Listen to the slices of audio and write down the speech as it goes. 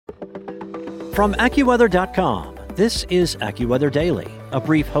From AccuWeather.com, this is AccuWeather Daily, a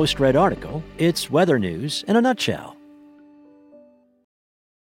brief host-read article. It's weather news in a nutshell.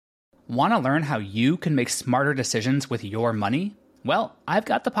 Want to learn how you can make smarter decisions with your money? Well, I've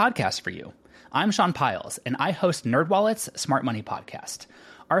got the podcast for you. I'm Sean Piles, and I host NerdWallet's Smart Money Podcast.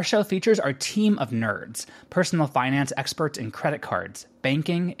 Our show features our team of nerds, personal finance experts in credit cards,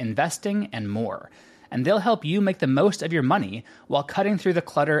 banking, investing, and more. And they'll help you make the most of your money while cutting through the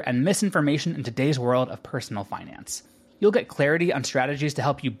clutter and misinformation in today's world of personal finance. You'll get clarity on strategies to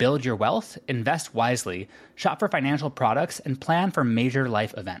help you build your wealth, invest wisely, shop for financial products, and plan for major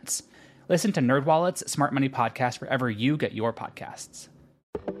life events. Listen to NerdWallet's Smart Money Podcast wherever you get your podcasts.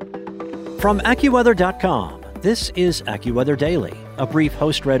 From AccuWeather.com, this is AccuWeather Daily, a brief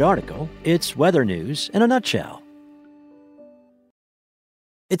host-read article. It's weather news in a nutshell.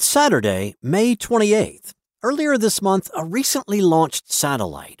 It's Saturday, May 28th. Earlier this month, a recently launched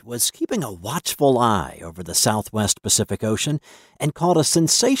satellite was keeping a watchful eye over the southwest Pacific Ocean and caught a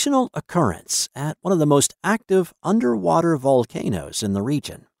sensational occurrence at one of the most active underwater volcanoes in the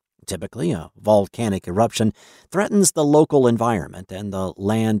region. Typically, a volcanic eruption threatens the local environment and the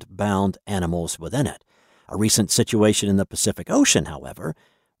land-bound animals within it. A recent situation in the Pacific Ocean, however,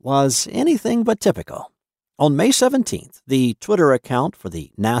 was anything but typical. On May 17th, the Twitter account for the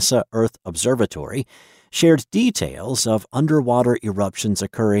NASA Earth Observatory shared details of underwater eruptions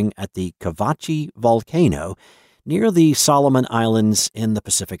occurring at the Cavite volcano near the Solomon Islands in the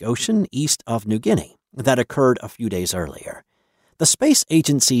Pacific Ocean east of New Guinea that occurred a few days earlier. The space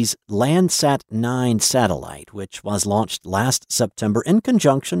agency's Landsat 9 satellite, which was launched last September in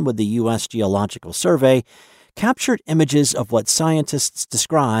conjunction with the U.S. Geological Survey, captured images of what scientists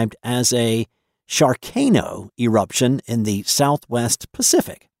described as a Sharkcano eruption in the southwest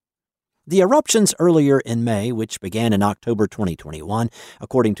Pacific. The eruptions earlier in May, which began in October 2021,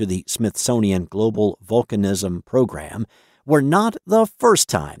 according to the Smithsonian Global Volcanism Program, were not the first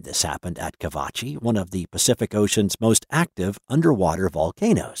time this happened at Cavite, one of the Pacific Ocean's most active underwater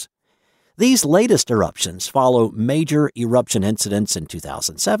volcanoes. These latest eruptions follow major eruption incidents in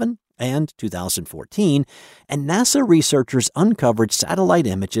 2007 and 2014, and NASA researchers uncovered satellite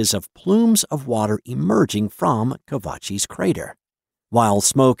images of plumes of water emerging from Cavite's crater. While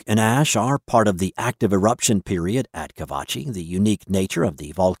smoke and ash are part of the active eruption period at Cavite, the unique nature of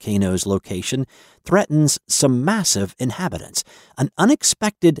the volcano's location threatens some massive inhabitants, an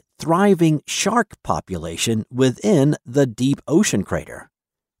unexpected thriving shark population within the deep ocean crater.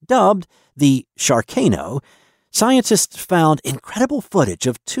 Dubbed the Sharkcano, scientists found incredible footage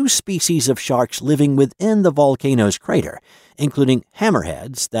of two species of sharks living within the volcano's crater, including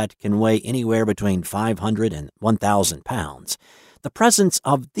hammerheads that can weigh anywhere between 500 and 1,000 pounds. The presence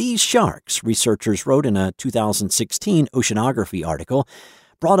of these sharks, researchers wrote in a 2016 oceanography article,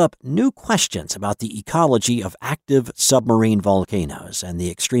 brought up new questions about the ecology of active submarine volcanoes and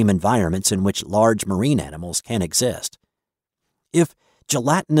the extreme environments in which large marine animals can exist. If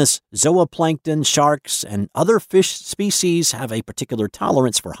gelatinous zooplankton, sharks, and other fish species have a particular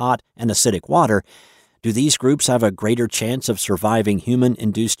tolerance for hot and acidic water, do these groups have a greater chance of surviving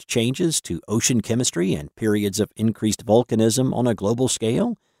human-induced changes to ocean chemistry and periods of increased volcanism on a global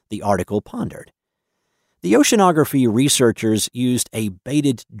scale? The article pondered. The oceanography researchers used a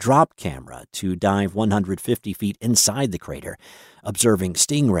baited drop camera to dive 150 feet inside the crater, observing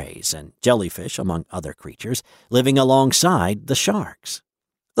stingrays and jellyfish, among other creatures, living alongside the sharks.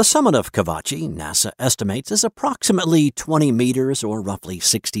 The summit of Cavite, NASA estimates, is approximately 20 meters or roughly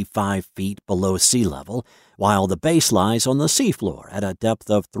 65 feet below sea level, while the base lies on the seafloor at a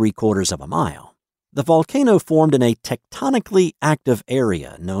depth of 3/4 of a mile. The volcano formed in a tectonically active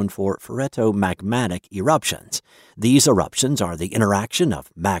area known for ferritomagmatic eruptions. These eruptions are the interaction of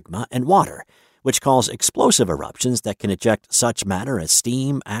magma and water, which cause explosive eruptions that can eject such matter as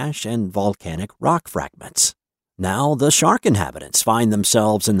steam, ash, and volcanic rock fragments. Now, the shark inhabitants find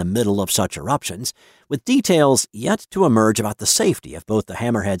themselves in the middle of such eruptions, with details yet to emerge about the safety of both the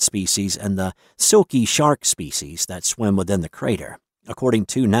hammerhead species and the silky shark species that swim within the crater. According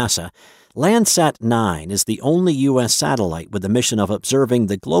to NASA, Landsat 9 is the only U.S. satellite with the mission of observing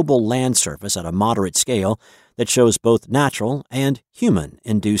the global land surface at a moderate scale that shows both natural and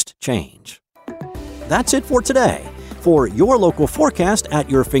human-induced change. That's it for today. For your local forecast at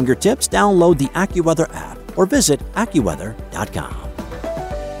your fingertips, download the AccuWeather app or visit AccuWeather.com.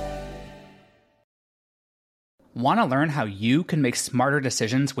 Want to learn how you can make smarter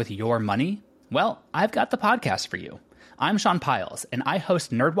decisions with your money? Well, I've got the podcast for you. I'm Sean Piles, and I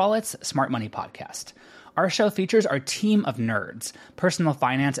host NerdWallet's Smart Money Podcast. Our show features our team of nerds, personal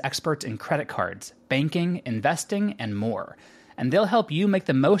finance experts in credit cards, banking, investing, and more. and they'll help you make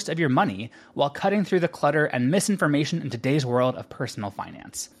the most of your money while cutting through the clutter and misinformation in today's world of personal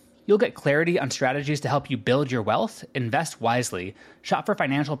finance. You'll get clarity on strategies to help you build your wealth, invest wisely, shop for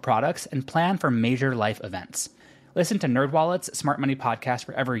financial products, and plan for major life events. Listen to NerdWallet's Smart Money Podcast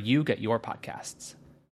wherever you get your podcasts.